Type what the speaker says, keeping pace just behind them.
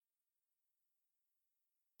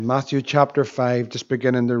Matthew chapter 5, just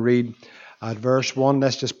beginning to read at verse 1.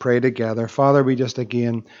 Let's just pray together. Father, we just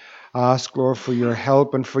again ask, Lord, for your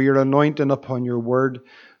help and for your anointing upon your word.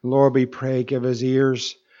 Lord, we pray, give us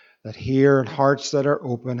ears that hear and hearts that are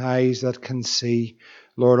open, eyes that can see.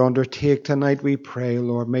 Lord, undertake tonight, we pray,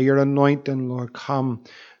 Lord. May your anointing, Lord, come.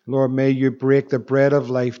 Lord, may you break the bread of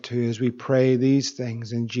life to us. We pray these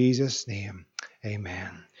things in Jesus' name.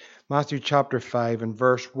 Amen. Matthew chapter 5 and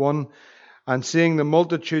verse 1. And seeing the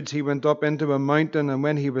multitudes, he went up into a mountain, and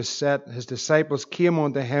when he was set, his disciples came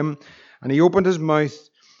unto him, and he opened his mouth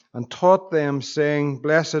and taught them, saying,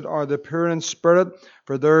 Blessed are the pure in spirit,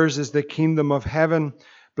 for theirs is the kingdom of heaven.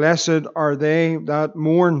 Blessed are they that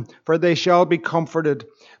mourn, for they shall be comforted.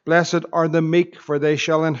 Blessed are the meek, for they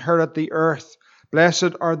shall inherit the earth.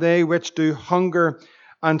 Blessed are they which do hunger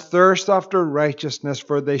and thirst after righteousness,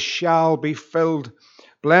 for they shall be filled.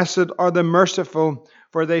 Blessed are the merciful,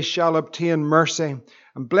 for they shall obtain mercy.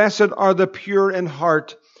 And blessed are the pure in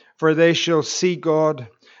heart, for they shall see God.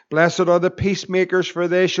 Blessed are the peacemakers, for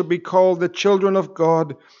they shall be called the children of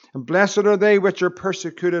God. And blessed are they which are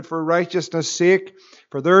persecuted for righteousness' sake,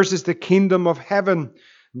 for theirs is the kingdom of heaven.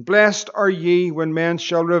 And blessed are ye when men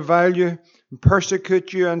shall revile you, and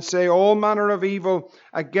persecute you, and say all manner of evil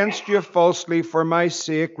against you falsely for my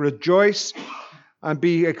sake. Rejoice and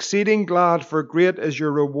be exceeding glad, for great is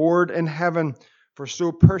your reward in heaven. For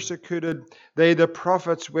so persecuted they the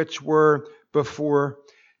prophets which were before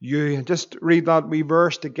you. Just read that wee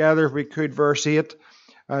verse together if we could, verse 8.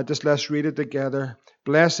 Just let's read it together.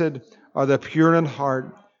 Blessed are the pure in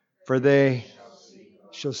heart, for they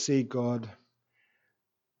shall see God.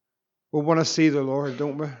 We want to see the Lord,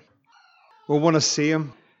 don't we? We want to see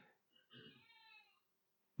Him.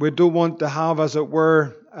 We don't want to have, as it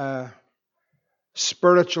were,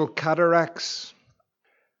 spiritual cataracts.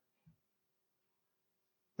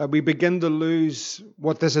 That we begin to lose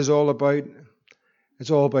what this is all about. It's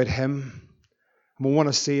all about Him. And we want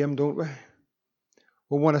to see Him, don't we?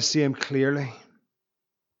 We want to see Him clearly.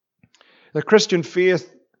 The Christian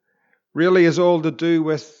faith really is all to do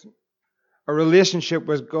with a relationship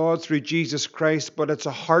with God through Jesus Christ, but it's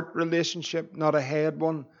a heart relationship, not a head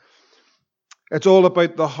one. It's all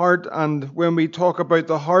about the heart, and when we talk about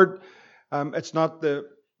the heart, it's not the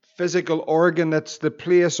physical organ, it's the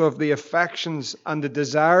place of the affections and the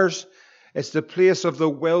desires. It's the place of the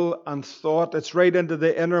will and thought. It's right into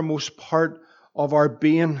the innermost part of our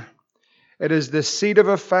being. It is the seat of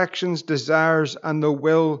affections, desires, and the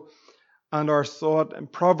will and our thought. In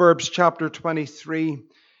Proverbs chapter 23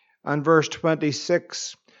 and verse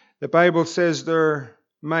 26, the Bible says there,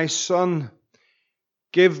 My son,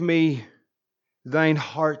 give me thine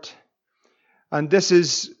heart. And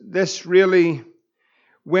this really,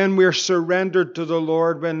 when we're surrendered to the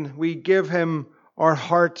Lord, when we give Him our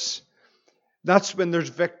hearts, that's when there's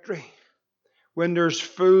victory. When there's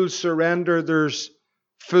full surrender, there's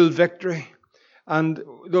full victory. And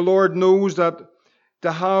the Lord knows that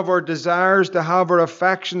to have our desires, to have our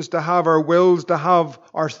affections, to have our wills, to have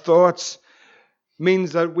our thoughts,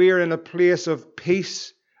 means that we're in a place of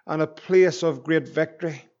peace and a place of great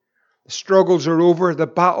victory. The struggles are over, the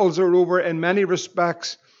battles are over in many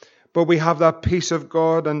respects, but we have that peace of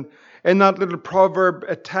God. And in that little proverb,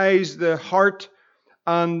 it ties the heart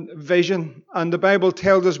and vision. And the Bible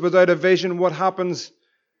tells us without a vision, what happens?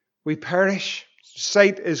 We perish.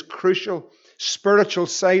 Sight is crucial. Spiritual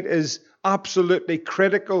sight is absolutely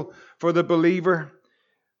critical for the believer.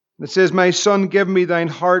 It says, My son, give me thine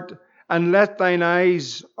heart, and let thine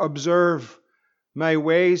eyes observe my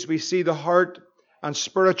ways. We see the heart and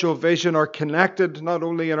spiritual vision are connected, not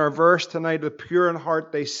only in our verse tonight, the pure in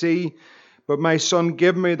heart they see, but my son,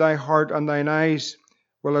 give me thy heart, and thine eyes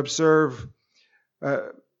will observe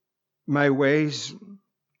my ways.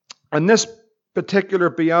 And this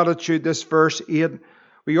particular beatitude, this verse 8,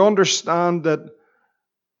 we understand that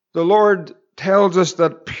the Lord tells us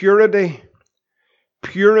that purity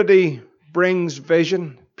brings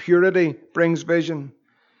vision. Purity brings vision.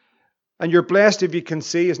 And you're blessed if you can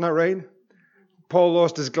see, isn't that right? Paul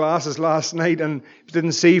lost his glasses last night and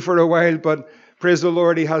didn't see for a while, but praise the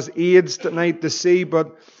Lord, he has aids tonight to see.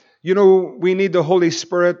 But, you know, we need the Holy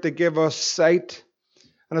Spirit to give us sight.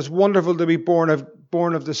 And it's wonderful to be born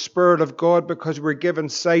of the Spirit of God because we're given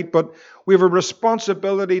sight. But we have a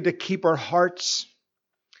responsibility to keep our hearts.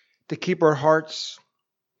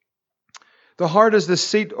 The heart is the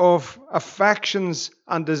seat of affections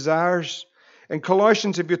and desires. In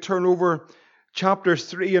Colossians, if you turn over chapter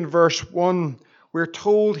 3 and verse 1, we're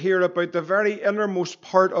told here about the very innermost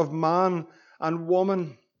part of man and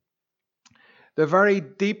woman, the very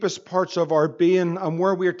deepest parts of our being, and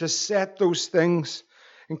where we're to set those things.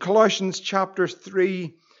 In Colossians chapter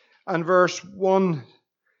 3 and verse 1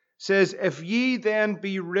 says, if ye then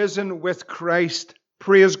be risen with Christ,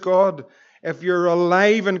 praise God. If you're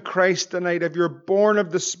alive in Christ tonight, if you're born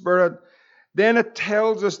of the Spirit, then it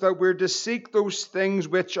tells us that we're to seek those things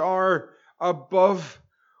which are above,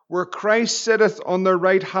 where Christ sitteth on the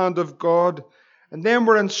right hand of God. And then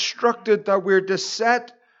we're instructed that we're to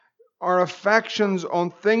set our affections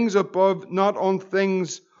on things above, not on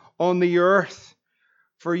things on the earth.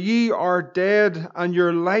 For ye are dead, and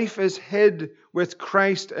your life is hid with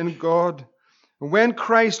Christ in God. And when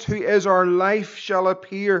Christ, who is our life, shall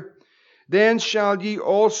appear, then shall ye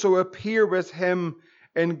also appear with him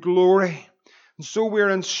in glory. And so we're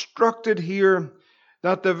instructed here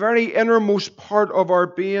that the very innermost part of our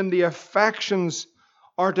being, the affections,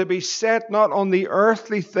 are to be set not on the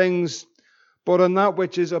earthly things, but on that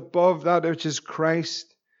which is above, that which is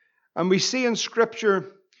Christ. And we see in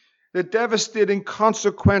Scripture the devastating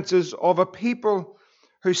consequences of a people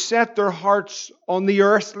who set their hearts on the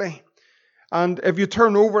earthly. And if you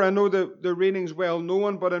turn over, I know the reading's well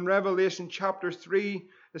known, but in Revelation chapter 3,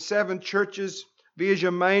 the 7 churches,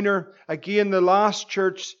 Asia Minor, again the last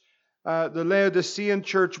church, the Laodicean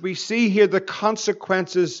church, we see here the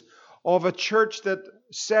consequences of a church that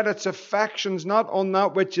set its affections not on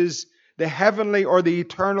that which is the heavenly or the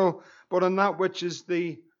eternal, but on that which is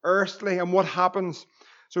the earthly. And what happens?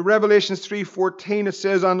 So Revelation 3:14, it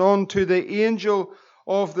says, and unto the angel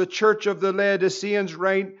of the church of the Laodiceans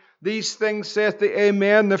write, these things saith the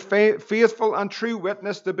Amen, the faithful and true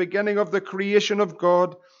witness, the beginning of the creation of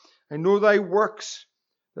God. I know thy works,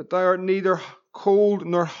 that thou art neither cold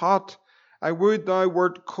nor hot. I would thou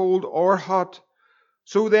wert cold or hot.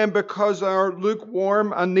 So then, because thou art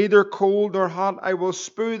lukewarm and neither cold nor hot, I will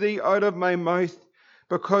spew thee out of my mouth,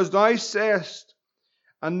 because thou sayest.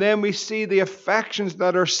 And then we see the affections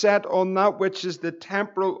that are set on that which is the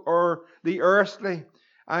temporal or the earthly.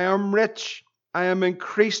 I am rich, I am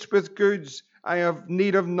increased with goods, I have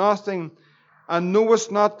need of nothing, and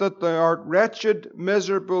knowest not that thou art wretched,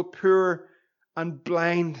 miserable, poor, and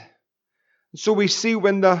blind. So we see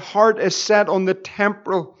when the heart is set on the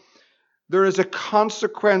temporal, there is a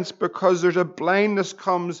consequence, because there's a blindness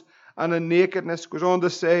comes and a nakedness. Goes on to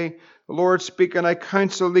say, the Lord speaking, I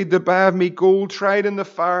counsel thee to buy of me gold tried in the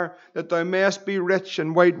fire, that thou mayest be rich,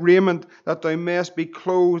 and white raiment, that thou mayest be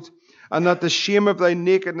clothed, and that the shame of thy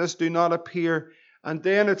nakedness do not appear. And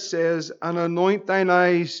then it says, and anoint thine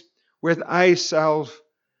eyes with eye salve,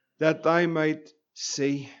 that thou might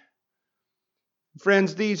see.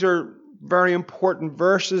 Friends, these are very important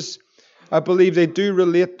verses. I believe they do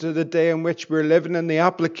relate to the day in which we're living, and the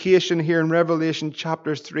application here in Revelation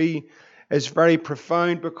chapter 3 is very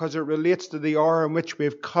profound, because it relates to the hour in which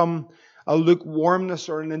we've come, a lukewarmness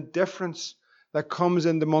or an indifference that comes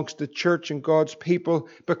in amongst the church and God's people,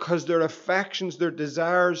 because their affections, their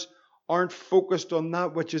desires aren't focused on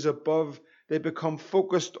that which is above. They become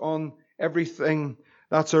focused on everything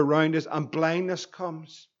that's around us, and blindness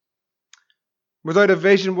comes. Without a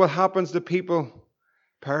vision, what happens? The people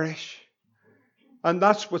perish. And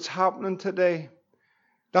that's what's happening today.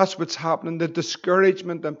 That's what's happening. The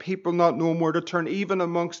discouragement and people not knowing where to turn, even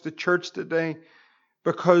amongst the church today,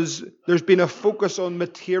 because there's been a focus on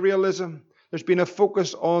materialism. There's been a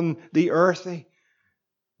focus on the earthly.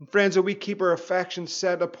 And friends, if we keep our affections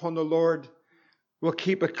set upon the Lord, we'll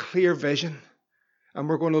keep a clear vision. And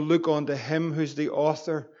we're going to look unto Him who's the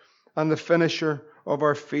author and the finisher of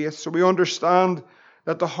our faith. So we understand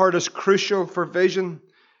that the heart is crucial for vision.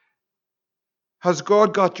 Has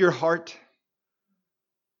God got your heart?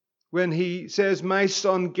 When He says, my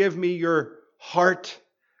son, give me your heart,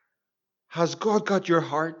 has God got your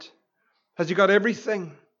heart? Has He got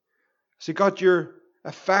everything? Has He got your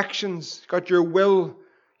affections, got your will,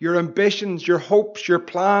 your ambitions, your hopes, your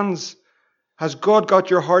plans? Has God got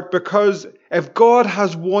your heart? Because if God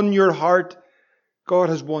has won your heart, God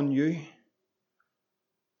has won you.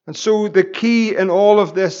 And so the key in all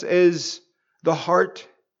of this is the heart.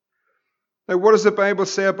 Now, what does the Bible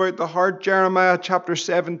say about the heart? Jeremiah chapter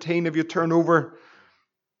 17, if you turn over.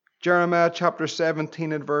 Jeremiah chapter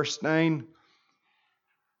 17 and verse 9.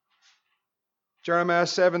 Jeremiah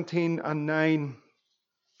 17 and 9.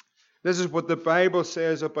 This is what the Bible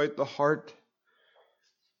says about the heart.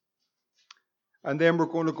 And then we're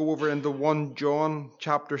going to go over into 1 John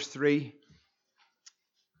chapter 3.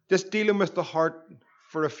 Just dealing with the heart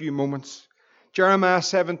for a few moments. Jeremiah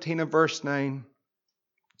 17 and verse 9.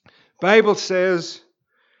 Bible says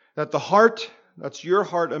that the heart, that's your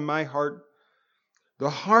heart and my heart, the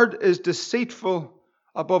heart is deceitful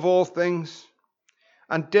above all things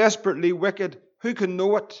and desperately wicked. Who can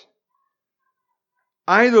know it?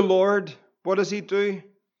 I, the Lord, what does He do?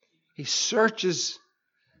 He searches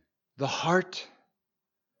the heart.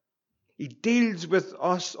 He deals with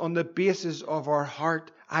us on the basis of our heart.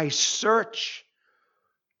 I search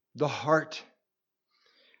the heart.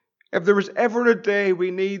 If there was ever a day we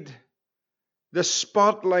need the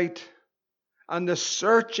spotlight and the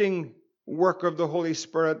searching work of the Holy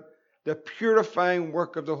Spirit, the purifying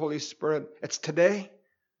work of the Holy Spirit, it's today.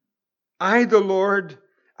 I, the Lord,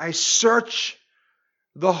 I search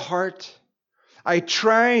the heart. I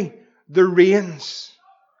try the reins.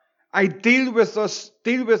 I deal with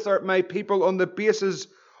my people on the basis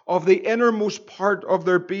of the innermost part of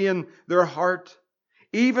their being, their heart,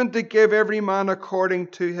 even to give every man according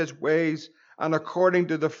to his ways and according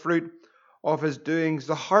to the fruit of his doings.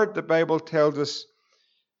 The heart, the Bible tells us,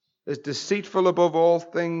 is deceitful above all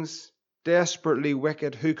things, desperately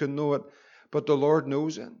wicked. Who can know it? But the Lord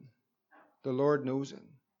knows it. The Lord knows it.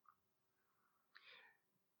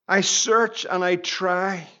 I search and I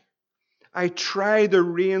try. I try the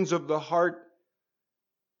reins of the heart,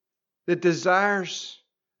 the desires,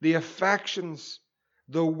 the affections,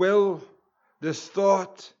 the will, the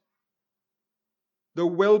thought, the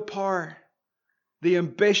willpower, the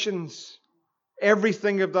ambitions,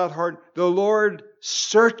 everything of that heart. The Lord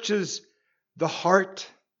searches the heart.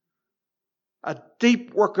 A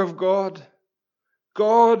deep work of God.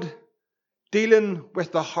 God dealing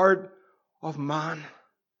with the heart of man.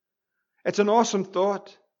 It's an awesome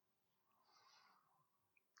thought.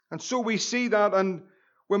 And so we see that, and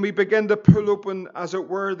when we begin to pull open, as it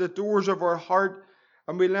were, the doors of our heart,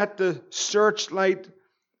 and we let the searchlight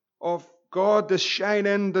of God to shine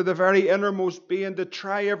into the very innermost being, to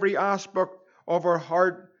try every aspect of our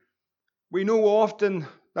heart, we know often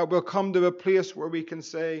that we'll come to a place where we can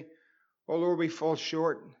say, oh Lord, we fall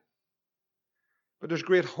short. But there's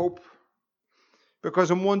great hope.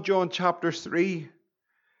 Because in 1 John chapter 3,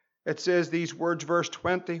 it says these words, verse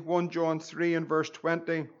 20, 1 John 3 and verse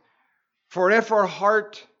 20, for if our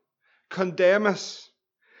heart condemn us,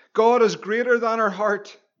 God is greater than our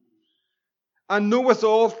heart and knoweth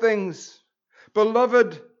all things.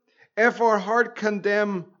 Beloved, if our heart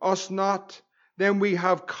condemn us not, then we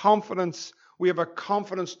have confidence. We have a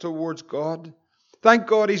confidence towards God. Thank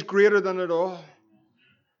God He's greater than it all.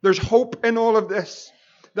 There's hope in all of this.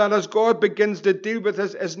 That as God begins to deal with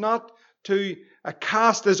us, is not to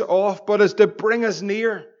cast us off, but is to bring us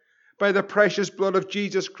near by the precious blood of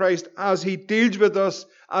Jesus Christ as He deals with us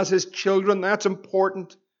as His children. That's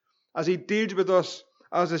important. As He deals with us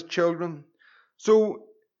as His children. So,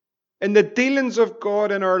 in the dealings of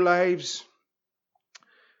God in our lives,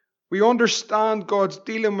 we understand God's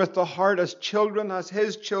dealing with the heart as children, as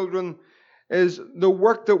His children, is the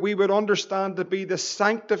work that we would understand to be the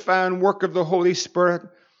sanctifying work of the Holy Spirit.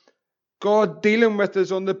 God dealing with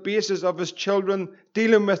us on the basis of His children,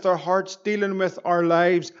 dealing with our hearts, dealing with our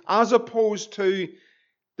lives, as opposed to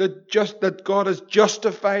that God has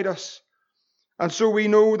justified us. And so we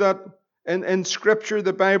know that in Scripture,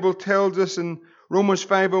 the Bible tells us in Romans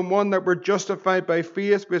 5:1 that we're justified by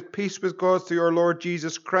faith with peace with God through our Lord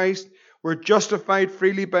Jesus Christ. We're justified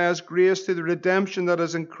freely by His grace through the redemption that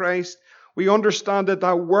is in Christ. We understand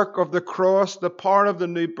that work of the cross, the power of the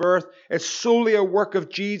new birth, is solely a work of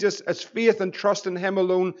Jesus. It's faith and trust in Him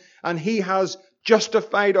alone, and He has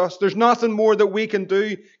justified us. There's nothing more that we can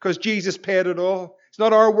do because Jesus paid it all. It's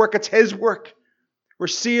not our work, it's His work. We're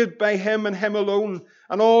saved by Him and Him alone,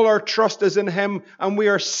 and all our trust is in Him, and we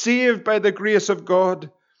are saved by the grace of God.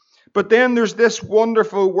 But then there's this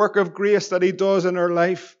wonderful work of grace that He does in our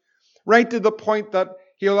life, right to the point that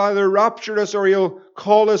He'll either rapture us or He'll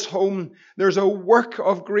call us home. There's a work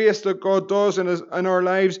of grace that God does in our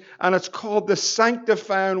lives, and it's called the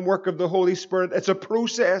sanctifying work of the Holy Spirit. It's a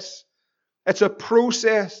process. It's a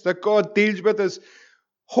process that God deals with us.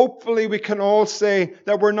 Hopefully we can all say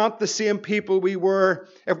that we're not the same people we were.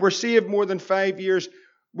 If we're saved more than 5 years,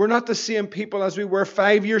 we're not the same people as we were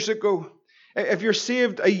 5 years ago. If you're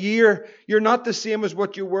saved a year, you're not the same as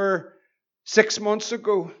what you were 6 months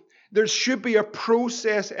ago. There should be a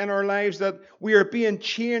process in our lives that we are being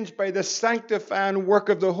changed by the sanctifying work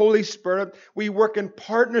of the Holy Spirit. We work in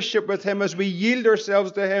partnership with Him as we yield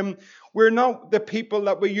ourselves to Him. We're not the people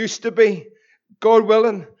that we used to be. God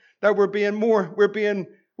willing, that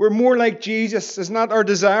we're more like Jesus. It's not our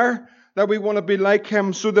desire that we want to be like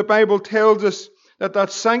Him. So the Bible tells us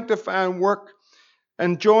that sanctifying work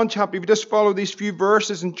in John chapter, if you just follow these few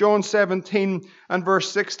verses in John 17 and verse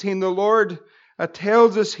 16, the Lord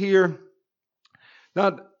tells us here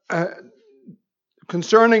that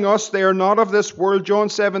concerning us, they are not of this world. John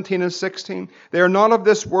 17 and 16. They are not of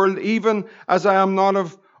this world, even as I am not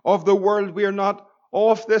of the world. We are not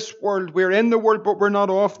of this world. We are in the world, but we're not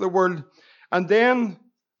of the world. And then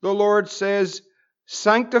the Lord says,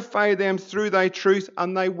 Sanctify them through thy truth,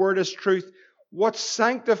 and thy word is truth. What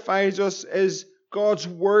sanctifies us is God's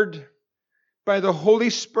word. By the Holy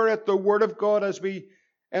Spirit, the word of God, as we,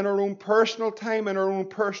 in our own personal time, in our own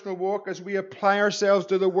personal walk, as we apply ourselves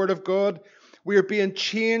to the word of God, we are being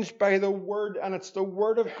changed by the word, and it's the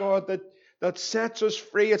word of God that sets us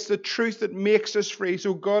free. It's the truth that makes us free.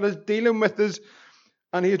 So God is dealing with us,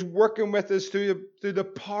 and He is working with us through the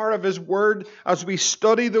power of His word. As we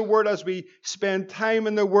study the word, as we spend time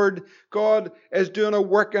in the word, God is doing a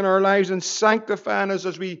work in our lives and sanctifying us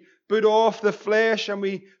as we put off the flesh and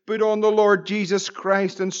we put on the Lord Jesus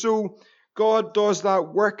Christ. And so God does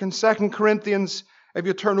that work. In 2 Corinthians, if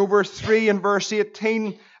you turn over 3 and verse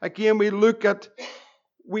 18, again we look at,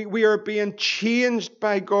 we are being changed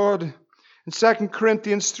by God. In 2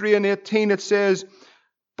 Corinthians 3 and 18 it says,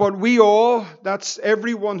 but we all, that's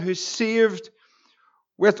everyone who's saved,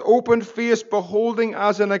 with open face beholding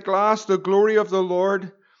as in a glass the glory of the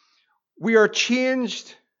Lord, we are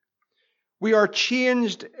changed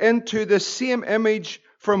into the same image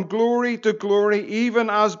from glory to glory, even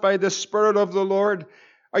as by the Spirit of the Lord.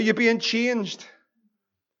 Are you being changed?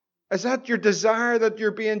 Is that your desire, that you're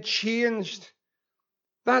being changed?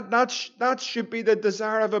 That should be the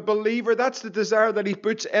desire of a believer. That's the desire that He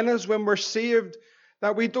puts in us when we're saved.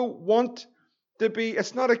 That we don't want to be,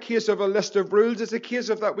 it's not a case of a list of rules, it's a case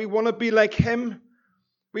of that we want to be like Him.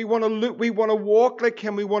 We want to walk like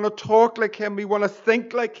Him, we want to talk like Him, we want to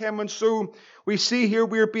think like Him. And so we see here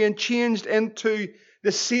we're being changed into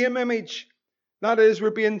the same image. That is, we're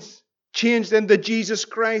being changed into Jesus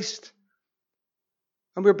Christ.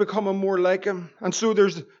 And we're becoming more like Him. And so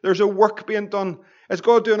there's a work being done. Is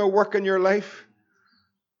God doing a work in your life?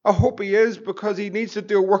 I hope He is, because He needs to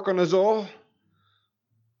do a work on us all.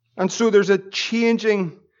 And so there's a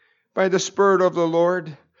changing by the Spirit of the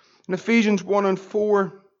Lord. In Ephesians 1 and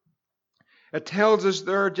 4, it tells us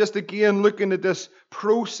there, just again looking at this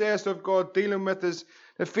process of God dealing with us,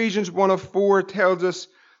 Ephesians 1 and 4 tells us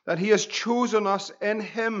that He has chosen us in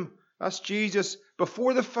Him, that's Jesus,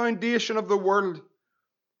 before the foundation of the world.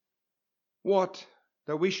 What?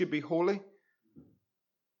 That we should be holy,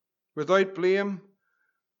 without blame,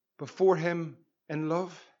 before Him in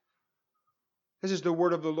love. This is the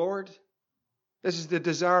word of the Lord. This is the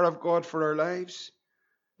desire of God for our lives,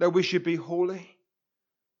 that we should be holy.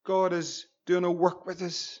 God is doing a work with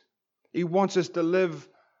us. He wants us to live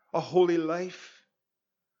a holy life.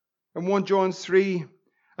 In 1 John 3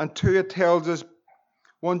 and 2 it tells us,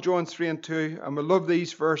 1 John 3 and 2, and we love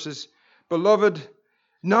these verses, beloved,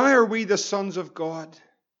 now are we the sons of God,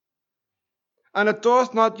 and it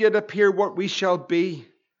doth not yet appear what we shall be,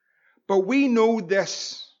 but we know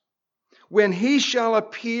this, when He shall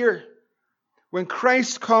appear, when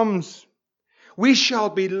Christ comes, we shall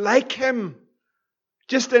be like Him.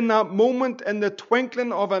 Just in that moment, in the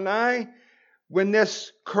twinkling of an eye, when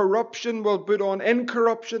this corruption will put on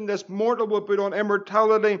incorruption, this mortal will put on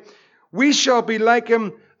immortality, we shall be like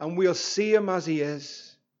Him, and we'll see Him as He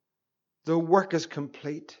is. The work is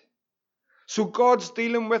complete. So God's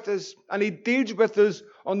dealing with us, and He deals with us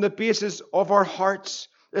on the basis of our hearts.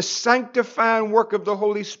 The sanctifying work of the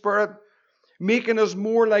Holy Spirit, making us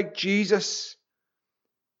more like Jesus.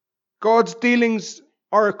 God's dealings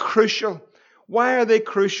are crucial. Why are they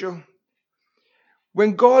crucial?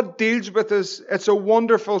 When God deals with us, it's a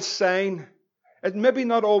wonderful sign. It's maybe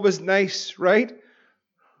not always nice, right?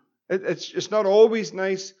 It's not always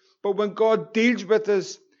nice. But when God deals with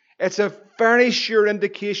us, it's a very sure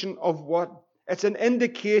indication of what? It's an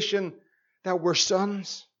indication that we're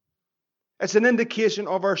sons. It's an indication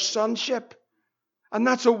of our sonship. And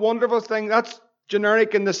that's a wonderful thing. That's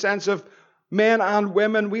generic in the sense of men and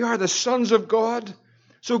women. We are the sons of God.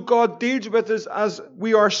 So God deals with us as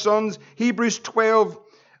we are sons. Hebrews 12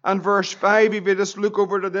 and verse 5, if you just look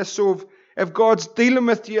over to this. So if God's dealing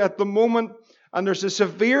with you at the moment, and there's a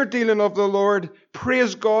severe dealing of the Lord,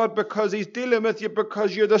 praise God, because He's dealing with you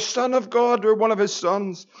because you're the Son of God, or one of His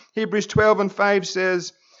sons. Hebrews 12 and 5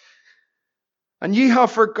 says, and ye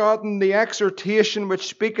have forgotten the exhortation which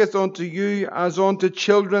speaketh unto you as unto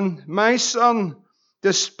children. My son,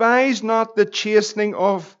 despise not the chastening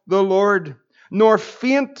of the Lord, nor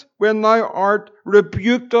faint when thou art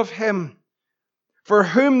rebuked of Him. For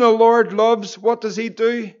whom the Lord loves, what does He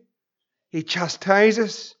do? He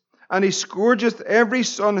chastises, and He scourgeth every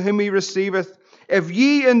son whom He receiveth. If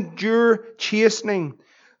ye endure chastening,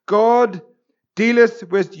 God dealeth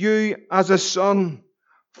with you as a son.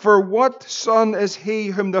 For what son is he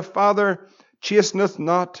whom the Father chasteneth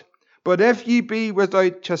not? But if ye be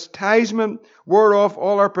without chastisement, whereof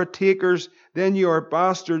all are partakers, then ye are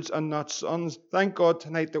bastards and not sons. Thank God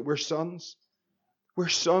tonight that we're sons. We're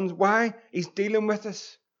sons. Why? He's dealing with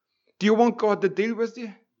us. Do you want God to deal with you?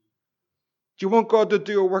 Do you want God to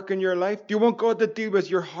do a work in your life? Do you want God to deal with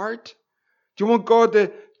your heart? Do you want God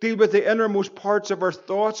to deal with the innermost parts of our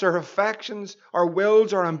thoughts, our affections, our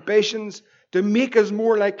wills, our ambitions, to make us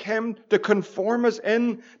more like Him, to conform us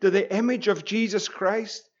in to the image of Jesus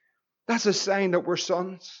Christ? That's a sign that we're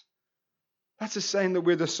sons. That's a sign that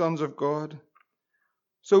we're the sons of God.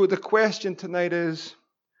 So the question tonight is,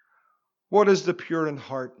 what is the pure in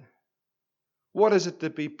heart? What is it to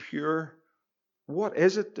be pure? What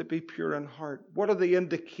is it to be pure in heart? What are the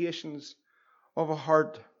indications of a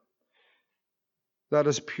heart that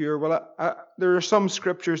is pure? Well, there are some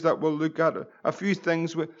scriptures that we'll look at, a few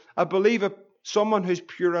things. I believe someone who's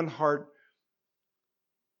pure in heart,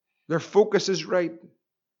 their focus is right.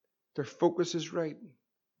 Their focus is right.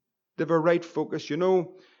 They have a right focus. You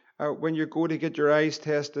know, when you go to get your eyes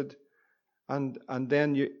tested, and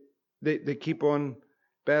then they keep on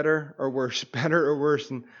better or worse, better or worse,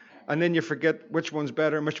 and then you forget which one's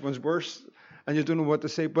better and which one's worse, and you don't know what to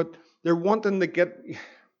say. But they're wanting to get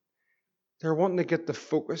the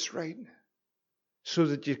focus right so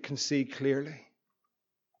that you can see clearly.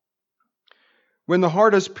 When the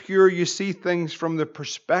heart is pure, you see things from the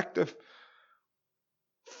perspective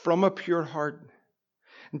from a pure heart.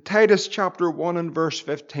 In Titus chapter 1 and verse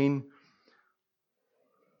 15,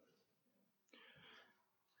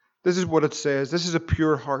 this is what it says. This is a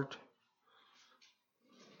pure heart.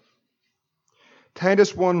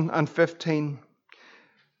 Titus 1 and 15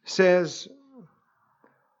 says,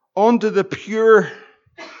 unto the pure,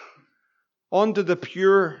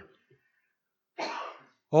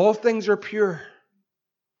 all things are pure.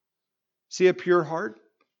 See, a pure heart.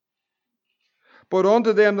 But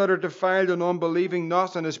unto them that are defiled and unbelieving,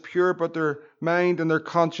 nothing is pure, but their mind and their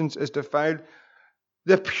conscience is defiled.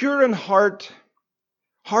 The pure in heart,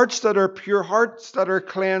 hearts that are pure, hearts that are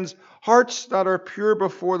cleansed, hearts that are pure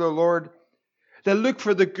before the Lord, they look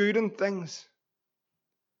for the good in things.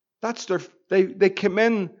 They come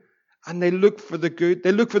in and they look for the good.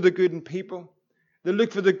 They look for the good in people. They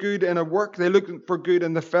look for the good in a work. They look for good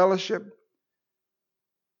in the fellowship.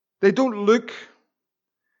 They don't look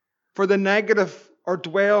for the negative or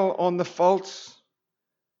dwell on the faults.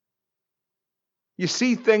 You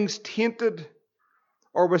see things tainted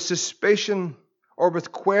or with suspicion or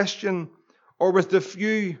with question or with the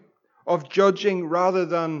view of judging rather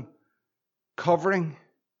than covering.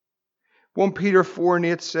 1 Peter 4 and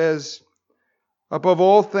 8 says, above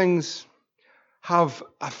all things, have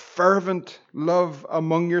a fervent love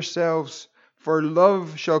among yourselves, for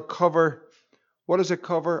love shall cover, what does it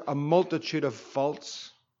cover? A multitude of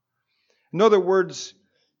faults. In other words,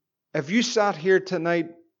 if you sat here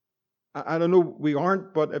tonight, I don't know, we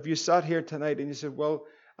aren't, but if you sat here tonight and you said, well,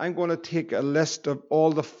 I'm going to take a list of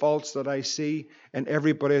all the faults that I see in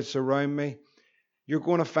everybody that's around me, you're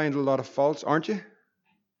going to find a lot of faults, aren't you?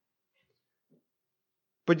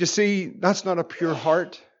 But you see, that's not a pure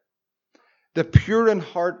heart. The pure in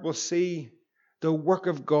heart will see the work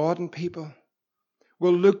of God in people.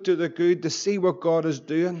 Will look to the good to see what God is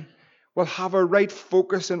doing. Will have a right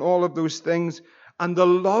focus in all of those things. And the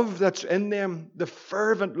love that's in them, the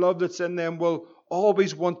fervent love that's in them, will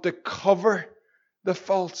always want to cover the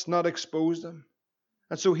faults, not expose them.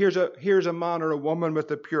 And so here's a man or a woman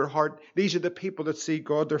with a pure heart. These are the people that see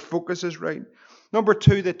God. Their focus is right. Number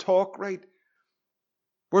 2, they talk right.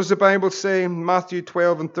 What does the Bible say in Matthew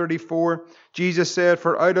 12 and 34? Jesus said,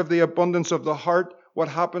 for out of the abundance of the heart, what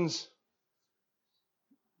happens?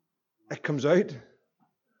 It comes out.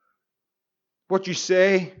 What you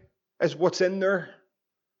say is what's in there.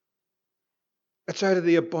 It's out of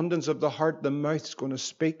the abundance of the heart the mouth's going to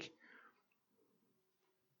speak.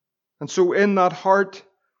 And so in that heart,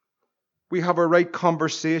 we have a right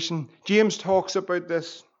conversation. James talks about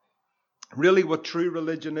this. Really what true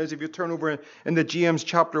religion is. If you turn over into James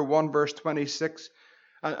chapter 1 verse 26.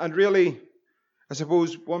 And really, I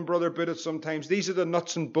suppose one brother put it sometimes, these are the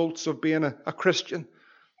nuts and bolts of being a Christian.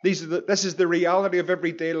 This is the reality of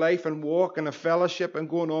everyday life and walk and a fellowship and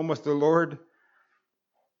going on with the Lord.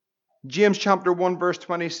 James chapter 1 verse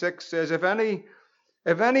 26 says, If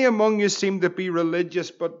any among you seem to be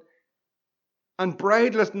religious, and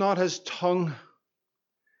bridleth not his tongue,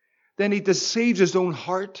 then he deceives his own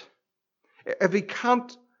heart. If he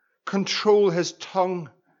can't control his tongue,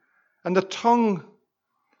 and the tongue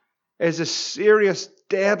is a serious,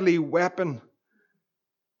 deadly weapon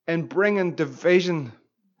in bringing division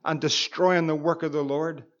and destroying the work of the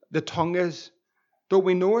Lord, the tongue is. Don't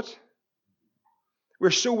we know it? We're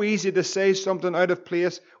so easy to say something out of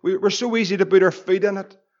place. We're so easy to put our feet in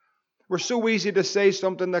it. We're so easy to say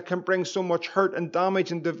something that can bring so much hurt and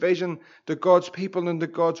damage and division to God's people and to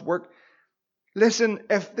God's work. Listen,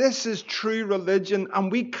 if this is true religion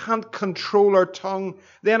and we can't control our tongue,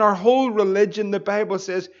 then our whole religion, the Bible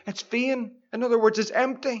says, it's vain. In other words, it's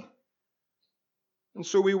empty. And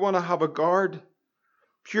so we want to have a guard.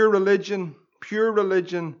 Pure religion,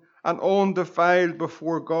 and undefiled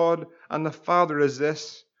before God and the Father is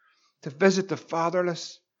this: to visit the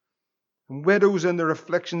fatherless and widows in their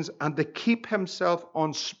afflictions, and to keep himself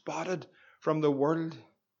unspotted from the world.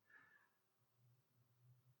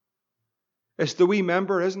 It's the wee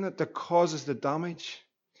member, isn't it, that causes the damage.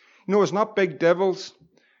 You know, it's not big devils.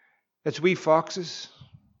 It's wee foxes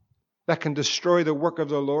that can destroy the work of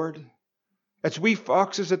the Lord. It's wee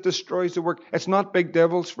foxes that destroys the work. It's not big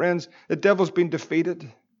devils, friends. The devil's been defeated.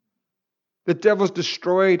 The devil's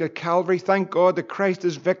destroyed at Calvary. Thank God that Christ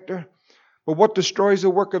is victor. But what destroys the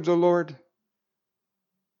work of the Lord?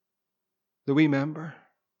 The wee member.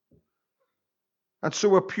 And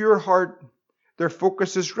so a pure heart, their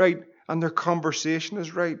focus is right and their conversation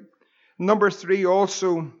is right. Number 3,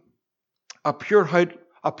 also, a pure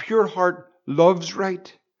heart loves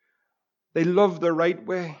right. They love the right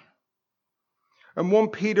way. And 1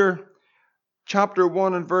 Peter chapter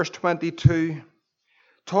 1 and verse 22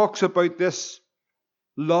 talks about this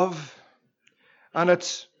love. And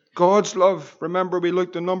it's God's love. Remember, we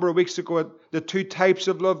looked a number of weeks ago at the 2 types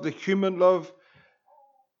of love. The human love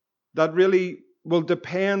that really will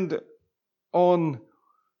depend on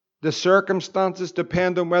the circumstances,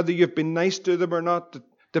 depend on whether you've been nice to them or not,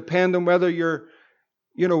 depend on whether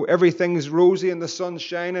everything's rosy and the sun's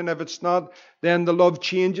shining. If it's not, then the love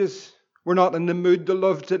changes. We're not in the mood to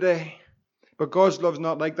love today. But God's love's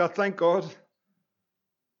not like that, thank God.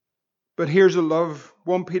 But here's a love,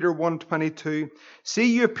 1 Peter 1:22.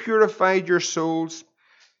 See, you purified your souls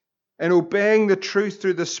in obeying the truth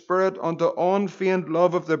through the Spirit unto unfeigned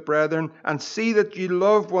love of the brethren, and see that you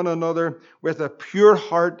love one another with a pure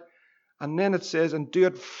heart. And then it says, and do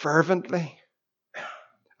it fervently.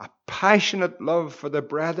 A passionate love for the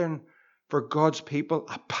brethren, for God's people.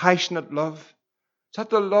 A passionate love. Is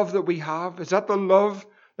that the love that we have? Is that the love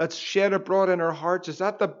that's shed abroad in our hearts? Is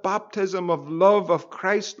that the baptism of love, of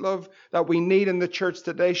Christ's love that we need in the church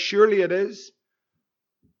today? Surely it is.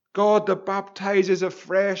 God that baptizes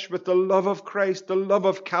afresh with the love of Christ, the love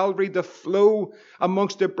of Calvary, the flow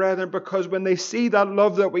amongst the brethren, because when they see that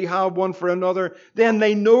love that we have one for another, then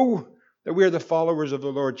they know that we're the followers of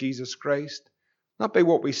the Lord Jesus Christ. Not by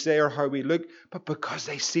what we say or how we look, but because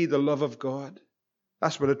they see the love of God.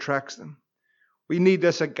 That's what attracts them. We need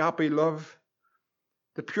this agape love.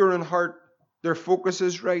 The pure in heart, their focus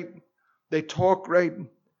is right. They talk right.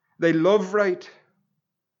 They love right.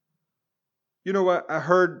 You know, I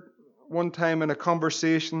heard one time in a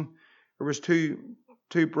conversation, there was two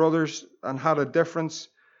brothers and had a difference.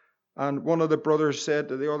 And one of the brothers said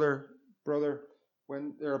to the other brother,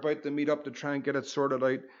 when they're about to meet up to try and get it sorted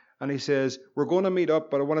out, and he says, we're going to meet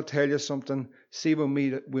up, but I want to tell you something. See, when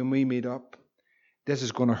we meet up, this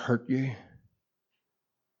is going to hurt you.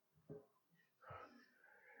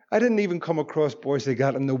 I didn't even come across boys like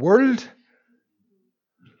that in the world.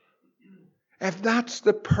 If that's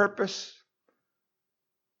the purpose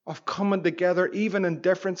of coming together, even in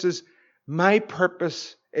differences, my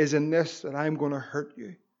purpose is in this, that I'm going to hurt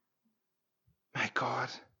you. My God.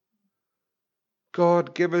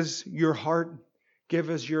 God, give us your heart. Give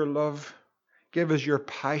us your love. Give us your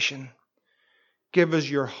passion. Give us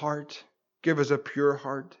your heart. Give us a pure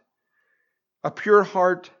heart. A pure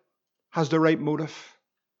heart has the right motive.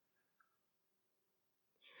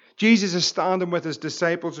 Jesus is standing with his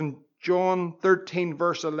disciples in John 13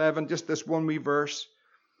 verse 11, just this one wee verse.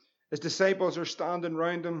 His disciples are standing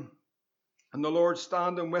round him and the Lord's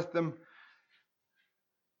standing with them.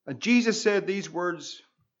 And Jesus said these words,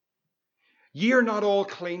 ye are not all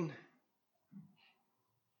clean.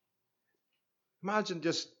 Imagine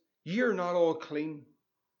just, ye are not all clean.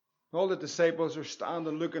 All the disciples are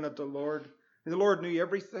standing looking at the Lord. And the Lord knew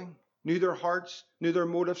everything. Knew their hearts, knew their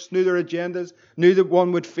motives, knew their agendas, knew that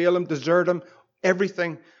one would fail him, desert him,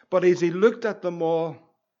 everything. But as he looked at them all,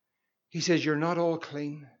 he says, you're not all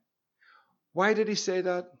clean. Why did he say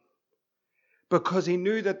that? Because he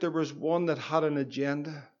knew that there was one that had an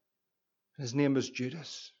agenda. His name was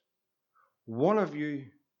Judas. One of you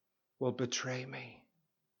will betray me.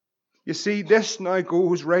 You see, this now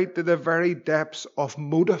goes right to the very depths of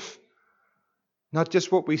motive. Not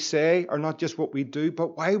just what we say or not just what we do,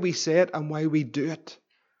 but why we say it and why we do it.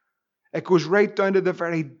 It goes right down to the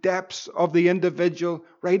very depths of the individual,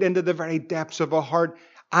 right into the very depths of a heart.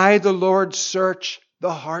 I, the Lord, search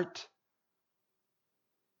the heart.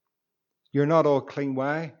 You're not all clean.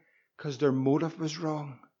 Why? because their motive was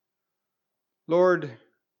wrong. Lord,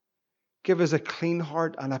 give us a clean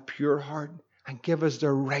heart and a pure heart, and give us the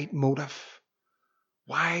right motive.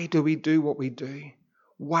 Why do we do what we do?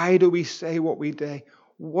 Why do we say what we do?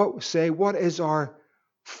 What is our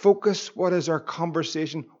focus? What is our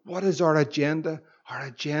conversation? What is our agenda? Our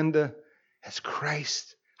agenda is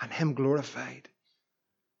Christ and Him glorified.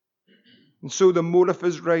 And so the motive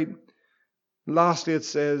is right. Lastly, it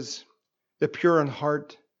says, the pure in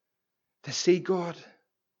heart, they see God.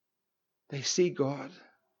 They see God.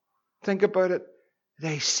 Think about it.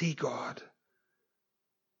 They see God.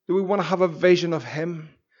 Do we want to have a vision of Him?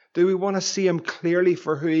 Do we want to see Him clearly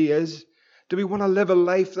for who He is? Do we want to live a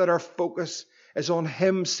life that our focus is on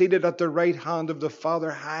Him seated at the right hand of the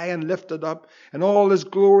Father, high and lifted up in all His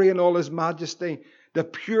glory and all His majesty? The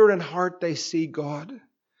pure in heart, they see God.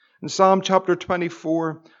 In Psalm chapter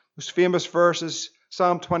 24, those famous verses,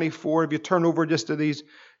 Psalm 24, if you turn over just to these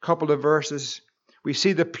couple of verses, we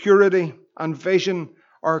see the purity and vision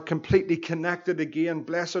are completely connected again.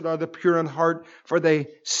 Blessed are the pure in heart, for they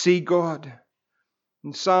see God.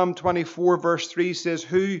 In Psalm 24 verse 3 says,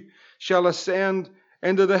 who shall ascend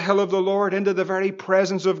into the hill of the Lord, into the very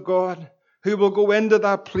presence of God? Who will go into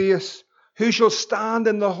that place? Who shall stand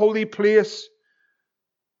in the holy place?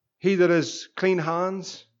 He that has clean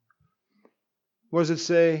hands. What does it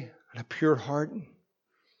say? And a pure heart.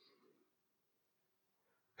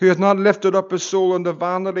 Who hath not lifted up his soul unto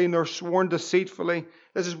vanity, nor sworn deceitfully.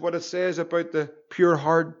 This is what it says about the pure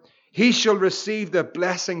heart. He shall receive the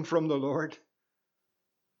blessing from the Lord.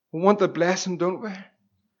 We want the blessing, don't we?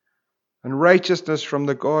 And righteousness from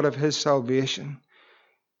the God of his salvation.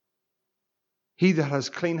 He that has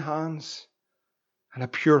clean hands and a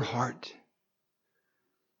pure heart.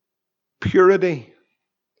 Purity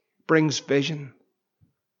brings vision,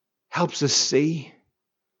 helps us see,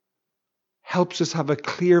 helps us have a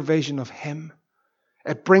clear vision of Him.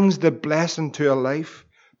 It brings the blessing to a life,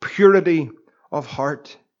 purity of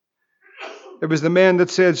heart. It was the man that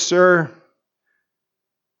said, sir,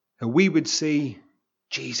 that we would see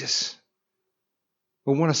Jesus.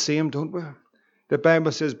 We want to see Him, don't we? The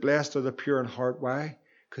Bible says, blessed are the pure in heart. Why?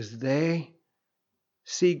 Because they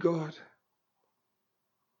see God.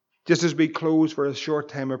 Just as we close for a short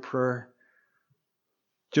time of prayer,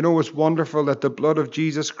 do you know it's wonderful that the blood of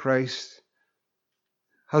Jesus Christ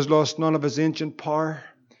has lost none of His ancient power?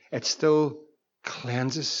 It still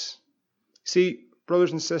cleanses. See,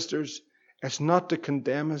 brothers and sisters, it's not to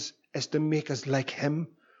condemn us, it's to make us like Him.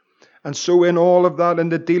 And so in all of that, in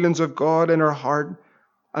the dealings of God in our heart,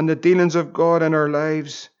 and the dealings of God in our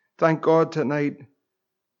lives, thank God tonight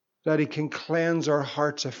that He can cleanse our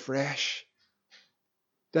hearts afresh.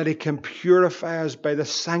 That He can purify us by the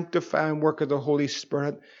sanctifying work of the Holy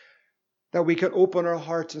Spirit. That we can open our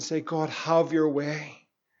hearts and say, God, have your way.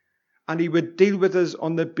 And He would deal with us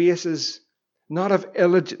on the basis not of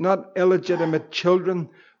illegitimate children,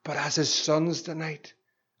 but as His sons tonight.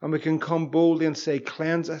 And we can come boldly and say,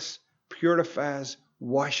 cleanse us, purify us,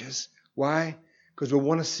 wash us. Why? Because we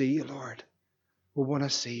want to see You, Lord. We want to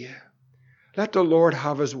see You. Let the Lord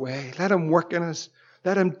have His way. Let Him work in us.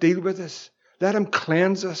 Let Him deal with us. Let Him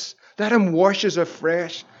cleanse us. Let Him wash us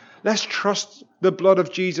afresh. Let's trust the blood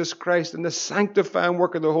of Jesus Christ and the sanctifying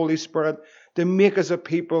work of the Holy Spirit to make us a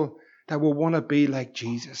people that will want to be like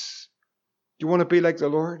Jesus. Do you want to be like the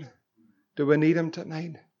Lord? Do we need Him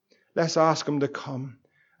tonight? Let's ask Him to come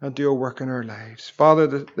and do a work in our lives.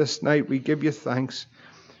 Father, this night we give You thanks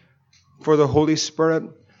for the Holy Spirit,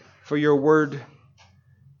 for Your word,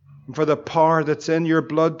 and for the power that's in Your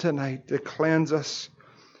blood tonight to cleanse us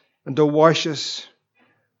and to wash us,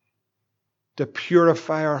 to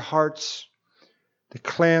purify our hearts, to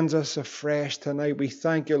cleanse us afresh tonight. We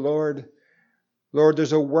thank You, Lord. Lord,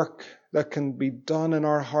 there's a work that can be done in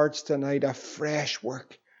our hearts tonight, a fresh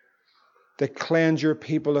work, to cleanse Your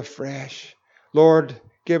people afresh. Lord,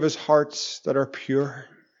 give us hearts that are pure.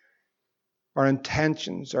 Our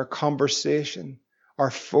intentions, our conversation,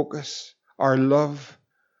 our focus, our love.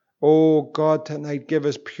 Oh God, tonight give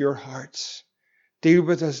us pure hearts. Deal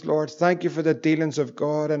with us, Lord. Thank You for the dealings of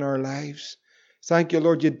God in our lives. Thank You,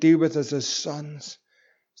 Lord, You deal with us as sons.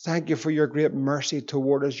 Thank You for Your great mercy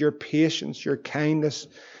toward us, Your patience, Your kindness,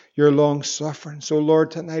 Your long-suffering. So,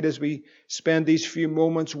 Lord, tonight as we spend these few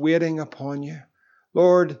moments waiting upon You,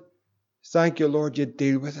 Lord, thank You, Lord, You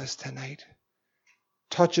deal with us tonight.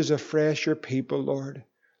 Touch us afresh, Your people, Lord.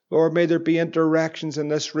 Lord, may there be interactions in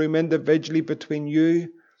this room individually between You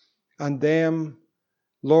and them.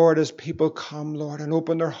 Lord, as people come, Lord, and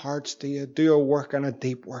open their hearts to You, do a work and a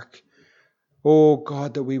deep work. Oh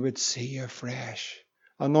God, that we would see You afresh.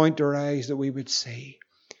 Anoint our eyes that we would see.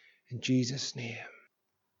 In Jesus' name.